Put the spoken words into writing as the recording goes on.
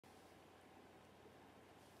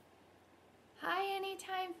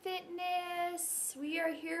Anytime Fitness. We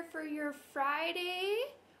are here for your Friday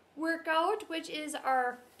workout, which is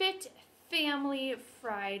our Fit Family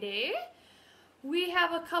Friday. We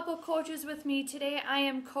have a couple coaches with me today. I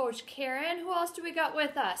am Coach Karen. Who else do we got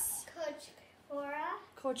with us? Coach Cora.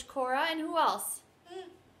 Coach Cora, and who else?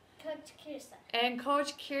 Coach Kirsa. And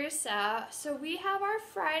Coach Kirsa. So we have our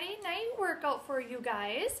Friday night workout for you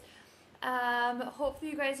guys.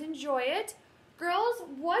 Hopefully you guys enjoy it. Girls,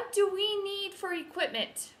 what do we need for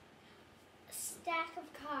equipment? A stack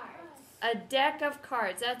of cards. A deck of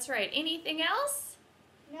cards, that's right. Anything else?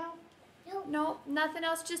 No. No, nothing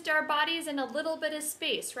else, just our bodies and a little bit of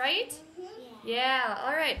space, right? Yeah.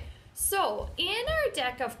 All right. So, in our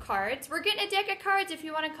deck of cards, we're getting a deck of cards if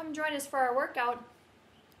you want to come join us for our workout.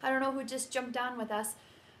 I don't know who just jumped on with us.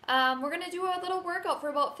 We're going to do a little workout for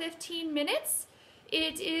about 15 minutes.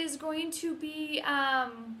 It is going to be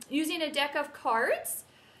using a deck of cards.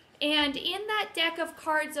 And in that deck of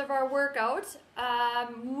cards of our workout,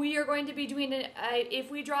 we are going to be doing, if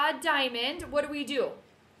we draw a diamond, what do we do?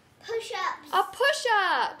 Push-ups. A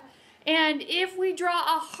push-up. And if we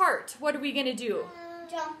draw a heart, what are we going to do?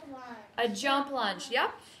 Jump lunge. A jump lunge,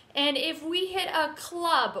 yep. And if we hit a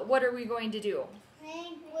club, what are we going to do?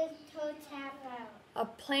 Plank with toe tap out. A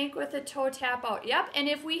plank with a toe tap out, yep. And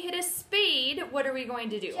if we hit a spade, what are we going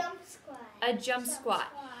to do? Jump squat. A jump squat.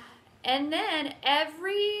 And then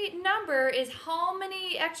every number is how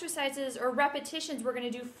many exercises or repetitions we're going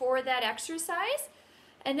to do for that exercise.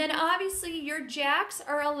 And then obviously your jacks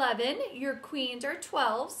are 11, your queens are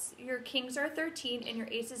 12s, your kings are 13, and your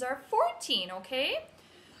aces are 14, okay?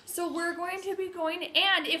 So we're going to be going,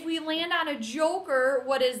 and if we land on a joker,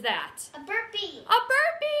 what is that? A burpee. A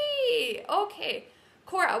burpee! Okay.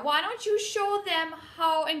 Cora, why don't you show them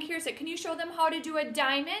how, and Kirsten, can you show them how to do a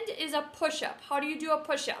diamond is a push-up? How do you do a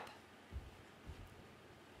push-up?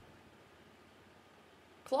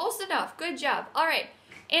 Close enough. Good job. All right.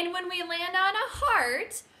 And when we land on a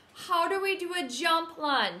heart, how do we do a jump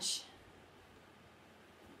lunge?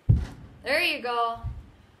 There you go.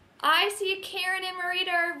 I see Karen and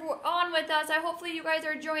Marita are on with us. Hopefully you guys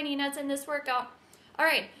are joining us in this workout. All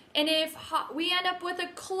right. And if we end up with a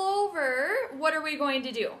clover, what are we going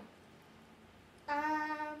to do?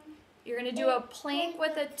 You're going to do a plank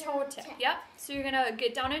with a toe tap. Yep. So you're going to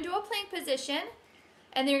get down into a plank position.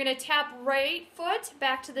 And then you're going to tap right foot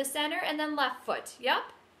back to the center and then left foot. Yep.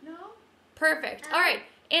 No. Perfect. All right.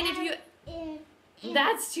 And if you...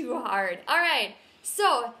 That's too hard. All right.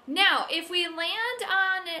 So now if we land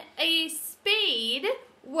on a spade,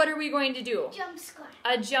 what are we going to do? Jump squat.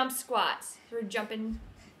 A jump squat. So we're jumping...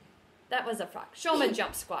 That was a frog. Show them a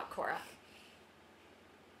jump squat, Cora.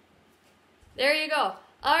 There you go.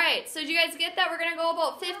 All right. So did you guys get that? We're going to go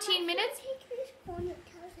about 15 minutes.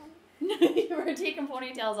 We're taking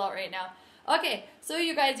ponytails out right now. Okay. So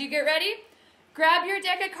you guys, you get ready? Grab your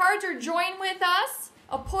deck of cards or join with us.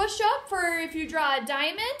 A push-up for if you draw a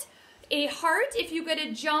diamond. A heart if you get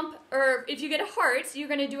a jump, or if you get a heart, you're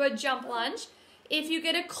going to do a jump lunge. If you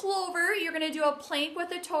get a clover, you're going to do a plank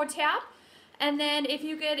with a toe tap. And then if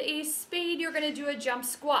you get a spade, you're going to do a jump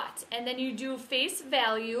squat. And then you do face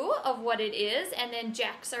value of what it is. And then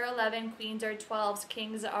jacks are 11, queens are 12s,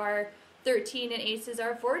 kings are 13, and aces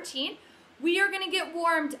are 14. We are going to get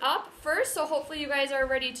warmed up first, so hopefully you guys are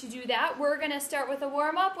ready to do that. We're going to start with a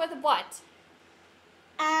warm-up with what?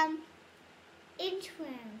 Inchworms.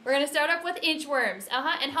 We're going to start up with inchworms.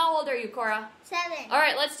 And how old are you, Cora? 7. All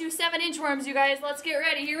right, let's do 7 inchworms, you guys. Let's get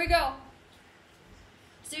ready. Here we go.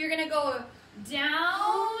 So you're going to go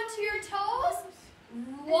down to your toes,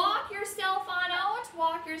 walk yourself on out,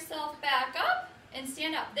 walk yourself back up, and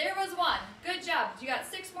stand up. There was 1. Good job. You got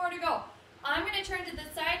 6 more to go. I'm going to turn to the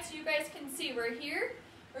side so you guys can see. We're here.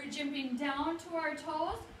 We're jumping down to our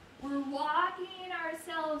toes. We're walking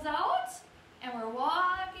ourselves out, and we're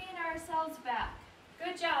walking ourselves back.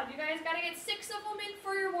 Good job. You guys got to get 6 of them in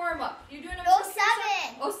for your warm-up. You doing them? 7.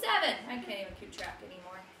 7. I can't even keep track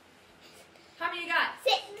anymore. How many you got?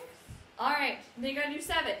 6. All right. Then you got to do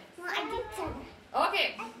 7. Well, I did 7.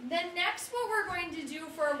 Okay. Then next what we're going to do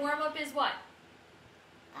for a warm-up is what?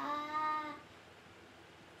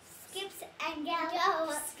 Skips and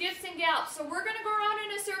gallops. Skips and gallops. So we're going to go around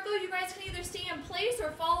in a circle. You guys can either stay in place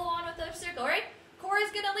or follow on with the circle, all right?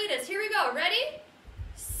 Cora's going to lead us. Here we go. Ready?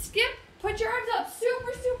 Skip. Put your arms up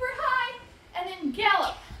super, super high. And then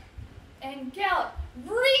gallop. And gallop.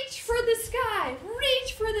 Reach for the sky.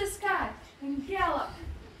 Reach for the sky. And gallop.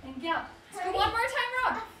 And gallop. Let's go one more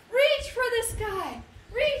time around. Reach for the sky.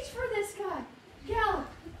 Reach for the sky. Gallop.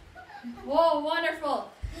 Whoa, wonderful.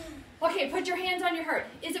 Okay, put your hands on your heart.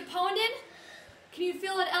 Is it pounding? Can you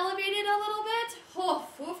feel it elevated a little bit? Oh,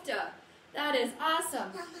 foofta. That is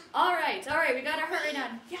awesome. All right, we got our heart rate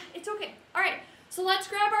on. Yeah, it's okay. All right, so let's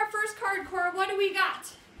grab our first card, Cora. What do we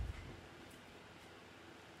got?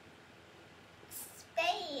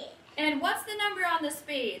 Spade. And what's the number on the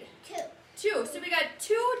spade? 2. 2. So we got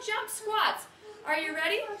 2 jump squats. Are you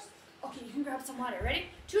ready? Okay, you can grab some water. Ready?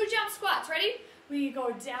 2 jump squats. Ready? We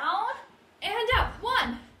go down and up.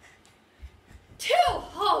 1, 2.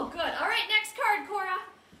 Oh, good. All right, next card, Cora.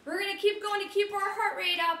 We're going to keep going to keep our heart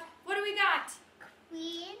rate up. What do we got?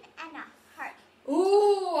 Queen and a heart.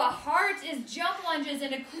 Ooh, a heart is jump lunges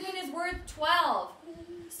and a queen is worth 12.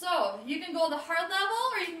 So you can go the hard level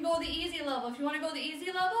or you can go the easy level. If you want to go the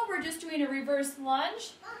easy level, we're just doing a reverse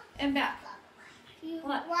lunge and back. You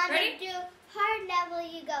want to do hard level,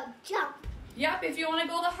 you go jump. Yep, if you want to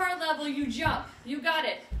go the hard level, you jump. You got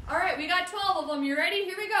it. All right, we got 12 of them. You ready?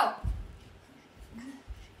 Here we go.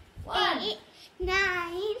 1, 8, 9,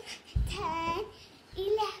 10,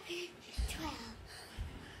 11, 12.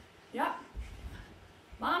 Yep.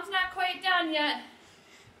 Mom's not quite done yet.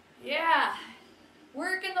 Yeah.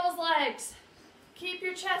 Working those legs. Keep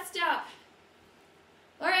your chest up.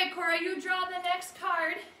 All right, Cora, you draw the next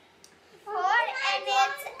card. 4, and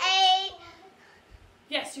it's a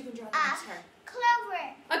Yes, you can draw the next card.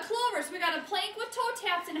 clover. A clover. So we got a plank with toe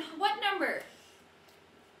taps. And what number?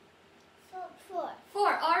 4.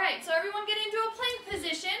 4. All right, so everyone get into a plank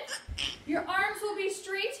position. Your arms will be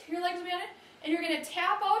straight. Your legs will be on it. And you're going to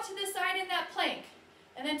tap out to the side in that plank.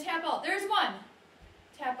 And then tap out. There's 1.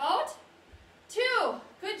 Tap out. 2.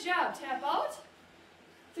 Good job. Tap out.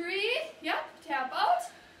 3. Yep. Tap out.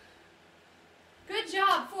 Good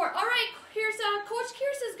job. 4. All right. Here's Coach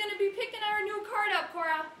Kirsa's going to be picking our new card up,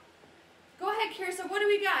 Cora. Go ahead, Kirsa. What do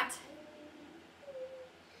we got?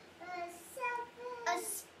 A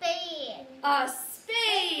spade. A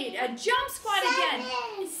spade. A jump squat again.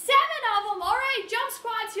 7 of them. All right. Jump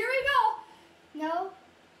squats. Here we go. No.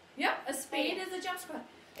 Yep. A spade is a jump squat.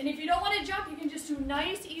 And if you don't want to jump, you can just do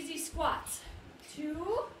nice, easy squats.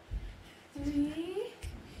 2, 3,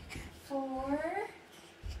 4,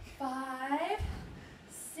 5,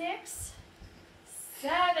 6,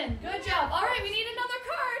 7. Good job. All right, we need another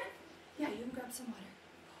card. Yeah, you can grab some water.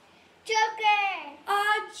 Joker. A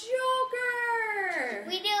joker.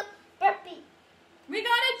 We do burpee. We got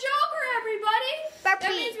a joker, everybody. Burpee.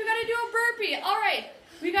 That means we got to do a burpee. All right,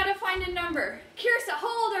 we got to find a number. Kirsa,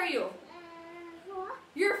 how old are you? 4.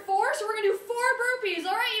 You're 4, so we're going to do 4 burpees.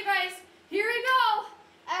 All right, you guys, here we go.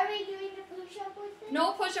 Are we doing the push-up with it?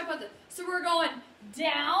 No push-up with it. So we're going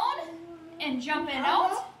down and jumping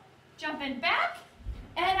out, jumping back,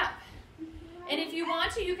 and up. And if you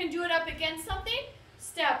want to, you can do it up against something.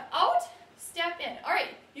 Step out, step in. All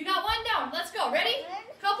right, you got 1 down. Let's go. Ready?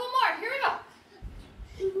 Couple more. Here we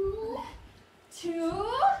go. 2,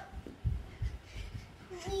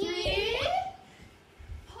 3,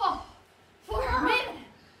 4. Man,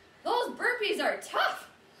 those burpees are tough.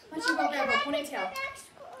 Why don't you go grab a ponytail?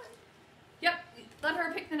 Yep, let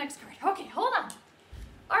her pick the next card. Okay, hold on.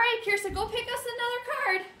 All right, Kirsa, go pick us another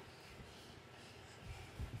card.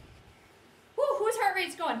 Woo, whose heart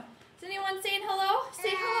rate's going? Is anyone saying hello?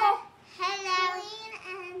 Say hello. Hello. Queen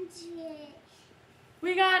and Jack.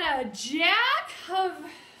 We got a jack of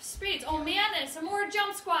spades. Oh man, and some more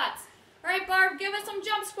jump squats. All right, Barb, give us some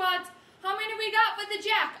jump squats. How many we got with the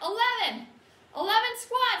jack? 11. 11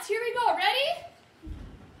 squats. Here we go. Ready?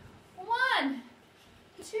 1,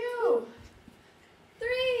 2,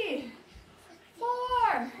 3,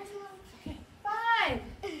 4, 5,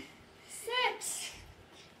 6,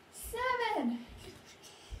 7,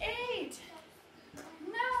 8,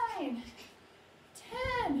 9,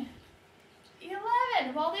 10,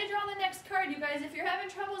 11. While they draw the next card, you guys, if you're having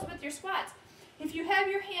troubles with your squats, if you have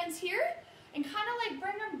your hands here and kind of like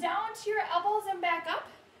bring them down to your elbows and back up,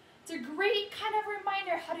 it's a great kind of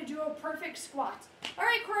reminder how to do a perfect squat. All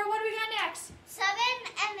right, Cora, what do we got next? 7,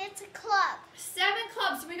 and it's a club. 7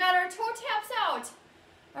 clubs. So we got our toe taps out.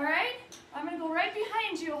 All right? I'm going to go right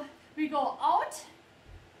behind you. We go out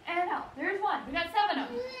and out. There's 1. We got 7 of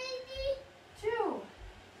them. 2,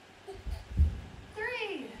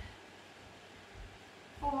 3,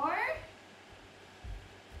 4,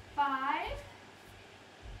 5,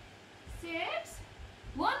 6,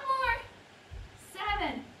 1 more,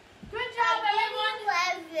 7. Good job, everyone.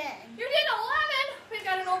 11. You did 11. We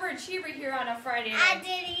got an overachiever here on a Friday night. I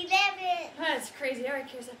did 11. That's crazy. All right,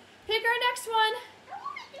 Kirsa. Pick our next one.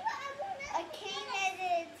 A king and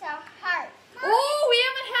it's a heart. Oh, we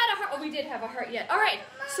haven't had a heart. Oh, we did have a heart yet. All right.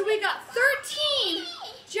 So we got 13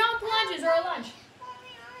 jump lunges or a lunge.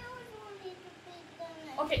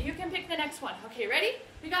 Okay, you can pick the next one. Okay, ready?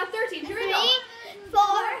 We got 13. Here we go. 3, 4,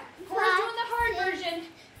 Cora's doing the hard version.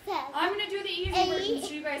 7. I'm going to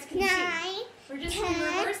guys can 9, see. We're just 10, doing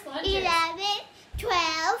reverse lunges. 11,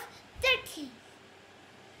 12, 13.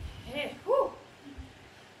 Okay, whew.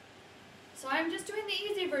 So I'm just doing the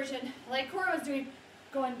easy version, like Cora was doing,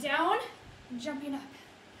 going down and jumping up.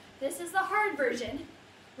 This is the hard version,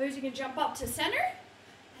 where you can jump up to center,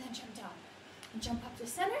 and then jump down. And jump up to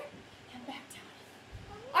center, and back down.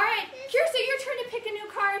 All right, Kirsten, your turn to pick a new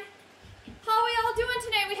card. How are we all doing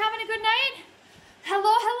tonight? We having a good night?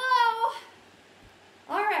 Hello, hello.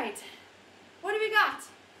 All right, what do we got?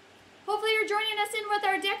 Hopefully you're joining us in with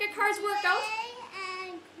our deck of cards workout.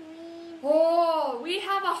 Oh, we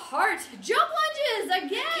have a heart. Jump lunges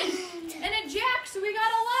again. And a jack, so we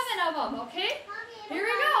got 11 of them, okay? Here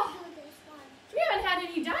we go. We haven't had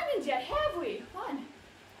any diamonds yet, have we? One.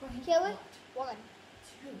 One.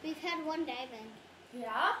 Two. We've had one diamond.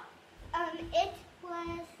 Yeah? It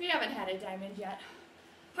was We haven't had a diamond yet.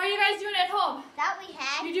 How are you guys doing at home? that we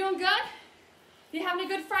had. You doing good? You having a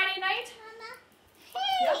good Friday night?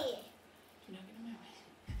 Hey! Yep. You're not getting my way.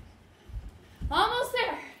 Almost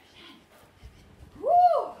there.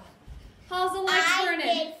 Woo! How's the legs I burning?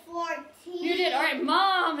 did 14. You did. All right,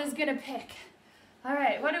 Mom is going to pick. All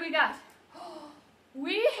right, what do we got?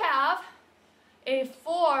 We have a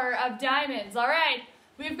 4 of diamonds. All right,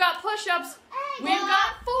 we've got push-ups. We've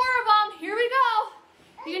got 4 of them. Here we go.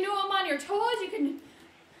 You can do them on your toes. You can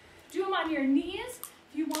do them on your knees.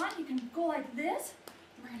 If you want, you can go like this.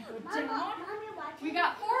 We're going to go down. We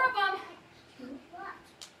got 4 of them.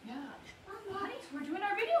 Yeah. Honey, we're doing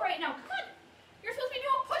our video right now. Come on. You're supposed to be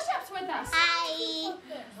doing push-ups with us. Hi.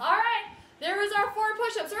 All right. There was our 4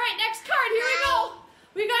 push-ups. All right, next card. Here we go.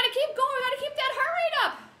 We got to keep going. We got to keep that heart rate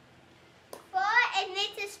up. 4 and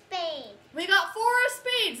it's a spade. We got 4 of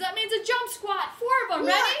spades. That means a jump squat. 4 of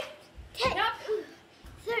them. Ready? 10, Yep.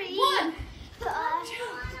 3, 1, 2,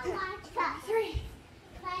 3,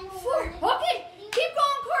 4. Okay. Keep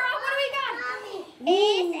going, Cora. What do we got?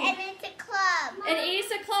 Ace and it's a club. An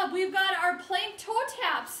ace of club. We've got our plank toe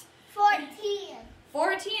taps. 14.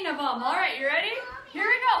 14 of them. All right, you ready? Here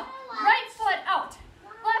we go. Right foot out.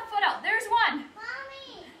 Left foot out. There's 1.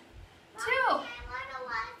 Mommy. 2. I want to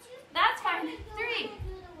watch you. That's fine. 3,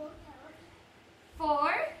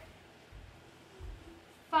 4,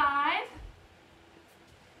 5,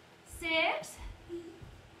 6,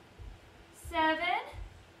 7,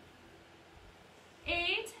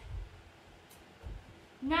 8,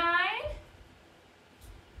 9,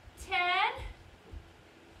 10,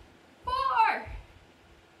 4,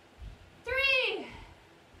 3,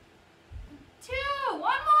 2, one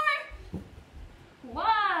more. 1.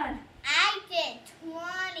 I did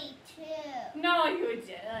 22. No, you didn't.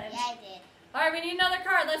 Yeah, I did. All right, we need another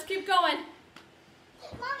card. Let's keep going.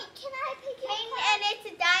 Mommy, can I pick King and it's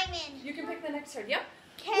a diamond. You can pick the next card. Yep.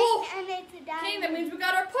 King Whoa. and it's a diamond. Okay, that means we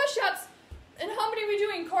got our push-ups. And how many are we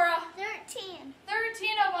doing, Cora? 13.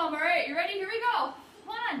 13 of them. All right, you ready? Here we go.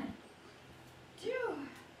 1, 2,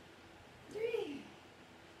 3,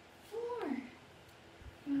 4,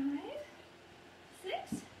 5, 6,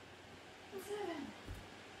 7,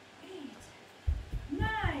 8,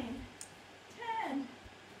 9, 10,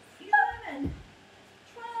 11,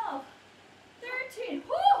 12, 13.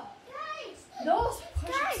 Whoo! Guys. Those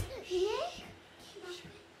push-ups.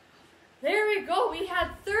 There we go. We had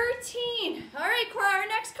 13. All right, Cora, our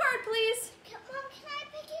next card, please. Mom, can I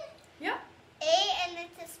pick it? Yep. A and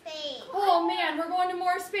it's a spade. Oh, man, we're going to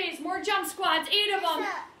more space, more jump squats, 8 of them.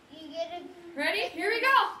 You get a... Ready? Here we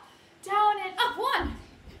go. Down and up. 1,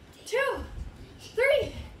 2,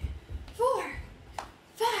 3, 4,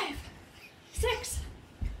 5, 6,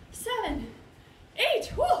 7,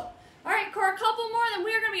 8. Woo! All right, Cora, a couple more, then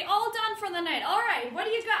we are going to be all done for the night. All right, what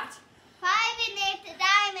do you got? 5 and it's a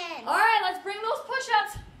diamond. All right, let's bring those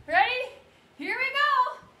push-ups. Ready? Here we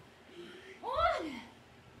go. 1,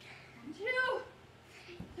 2,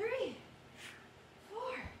 3, 4.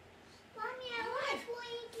 Mommy, I want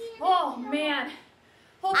planking. Oh, man.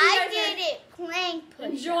 Hope you I guys did are it. Plank push.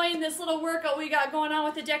 enjoying this little workout we got going on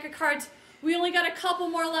with the deck of cards. We only got a couple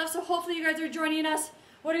more left, so hopefully you guys are joining us.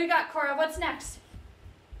 What do we got, Cora? What's next?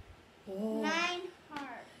 9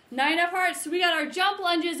 hearts. 9 of hearts. So we got our jump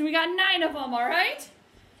lunges, and we got 9 of them, all right?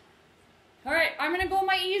 All right, I'm going to go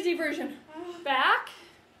my easy version. Back,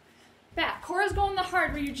 back. Cora's going the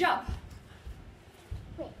hard where you jump.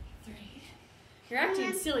 Wait. 3. You're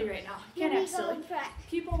acting silly right now. You can't act silly.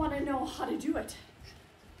 People want to know how to do it.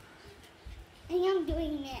 I am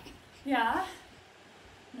doing it. Yeah?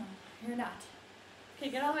 No, you're not. Okay,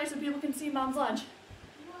 get out of the way so people can see Mom's lunge.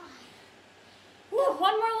 Woo, 1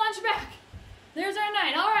 more lunge back. There's our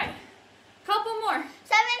 9. All right. Couple more.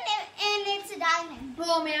 7 and it's a diamond.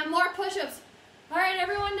 Oh, man, more push-ups. All right,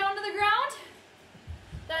 everyone down to the ground.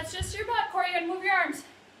 That's just your butt, Cora. You gotta move your arms.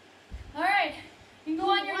 All right. You can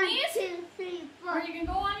go on your knees. 1, 2, 3, 4. Or you can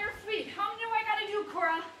go on your feet. How many do I gotta do,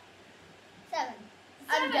 Cora? 7.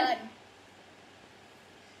 7. I'm done.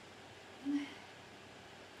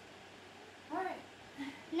 All right.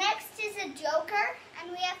 Next is a joker,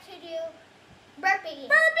 and we have to do burpees.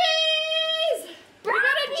 Burpees! We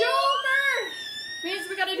got a joker! Means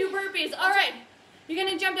we gotta do burpees. All right. You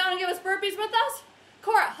gonna jump down and give us burpees with us?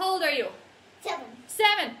 Cora, how old are you? 7.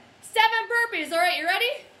 7. 7 burpees. All right, you ready?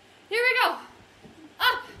 Here we go.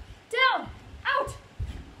 Up, down, out.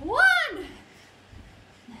 1,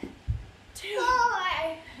 2.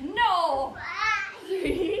 4. No. 5.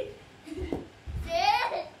 3,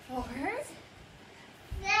 6. 4,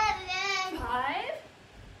 7. 5,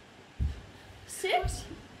 6.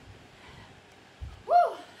 Woo.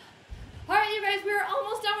 All right, you guys, we're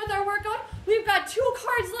almost done with our workout. We've got 2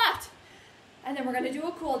 cards left. And then we're going to do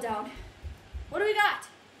a cool down. What do we got?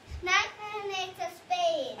 9 and 8 of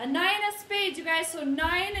spades. A 9 of spades, you guys. So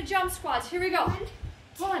 9 jump squats. Here we go.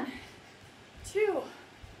 1, 2,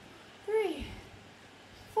 3,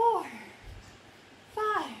 4,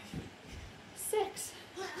 5, 6,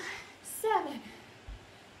 7,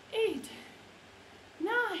 8,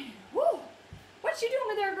 9. Woo! What you doing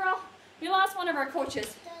with there, girl? We lost one of our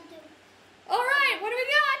coaches. All right, what do we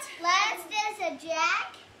got? Last is a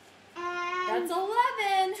jack. And That's 11.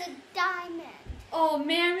 it's a diamond. Oh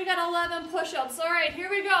man, we got 11 push-ups. All right, here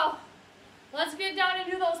we go. Let's get down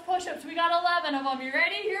and do those push-ups. We got 11 of them. You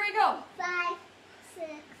ready? Here we go. 5, 6,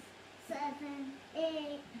 7,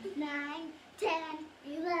 8, 9, 10,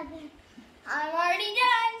 11. I'm already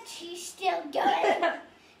done. She's still going.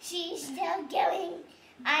 She's still going.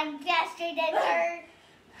 I'm faster than her.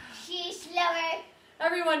 She's slower.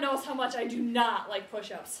 Everyone knows how much I do not like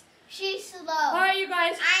push-ups. She's slow. All right, you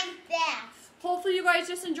guys. I'm fast. Hopefully you guys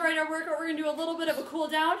just enjoyed our workout. We're going to do a little bit of a cool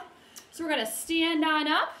down. So we're going to stand on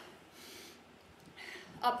up.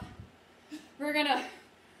 Up. We're going to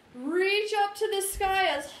reach up to the sky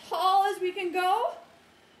as tall as we can go.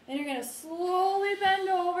 And you're going to slowly bend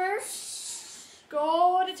over.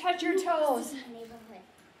 Go to touch your toes.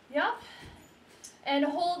 Yep. And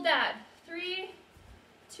hold that. 3,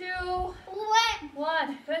 2,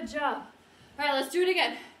 1. Good job. All right, let's do it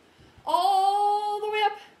again. All the way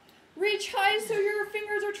up. Reach high so your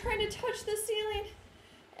fingers are trying to touch the ceiling.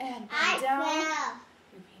 And down. Fell.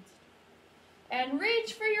 And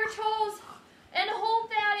reach for your toes. And hold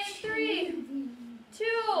that in 3, 2,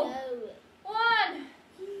 1.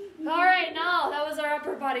 All right, now that was our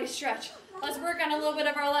upper body stretch. Let's work on a little bit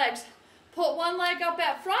of our legs. Put one leg up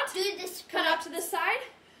at front. Do this. Cut up to the side.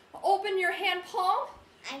 Open your hand palm.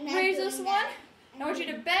 I'm not Raise doing this one. that. I want you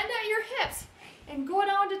to bend at your hips and go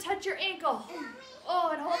down to touch your ankle.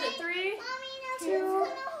 Oh, and hold it. 3, 2,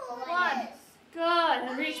 1. Good.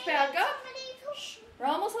 And reach back up. We're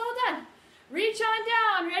almost all done. Reach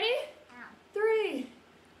on down. Ready? 3,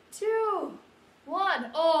 2,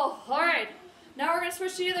 1. Oh, all right. Now we're going to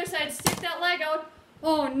switch to the other side. Stick that leg out.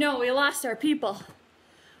 Oh, no, we lost our people.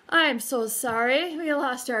 I'm so sorry. We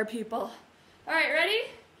lost our people. All right, ready?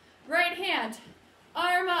 Right hand.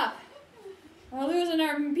 Arm up. We're losing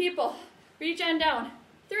our people. Reach on down.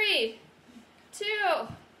 3, 2,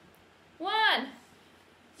 1.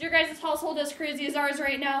 Is your guys' household as crazy as ours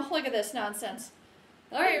right now? Look at this nonsense.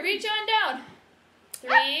 All right, reach on down.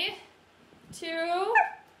 3, 2,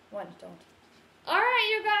 1. Don't. All right,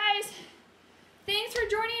 you guys. Thanks for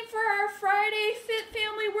joining for our Friday Fit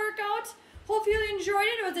Family workout. Hope you enjoyed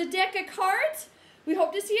it. It was a deck of cards. We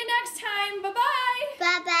hope to see you next time. Bye-bye.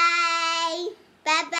 Bye-bye. Bye-bye.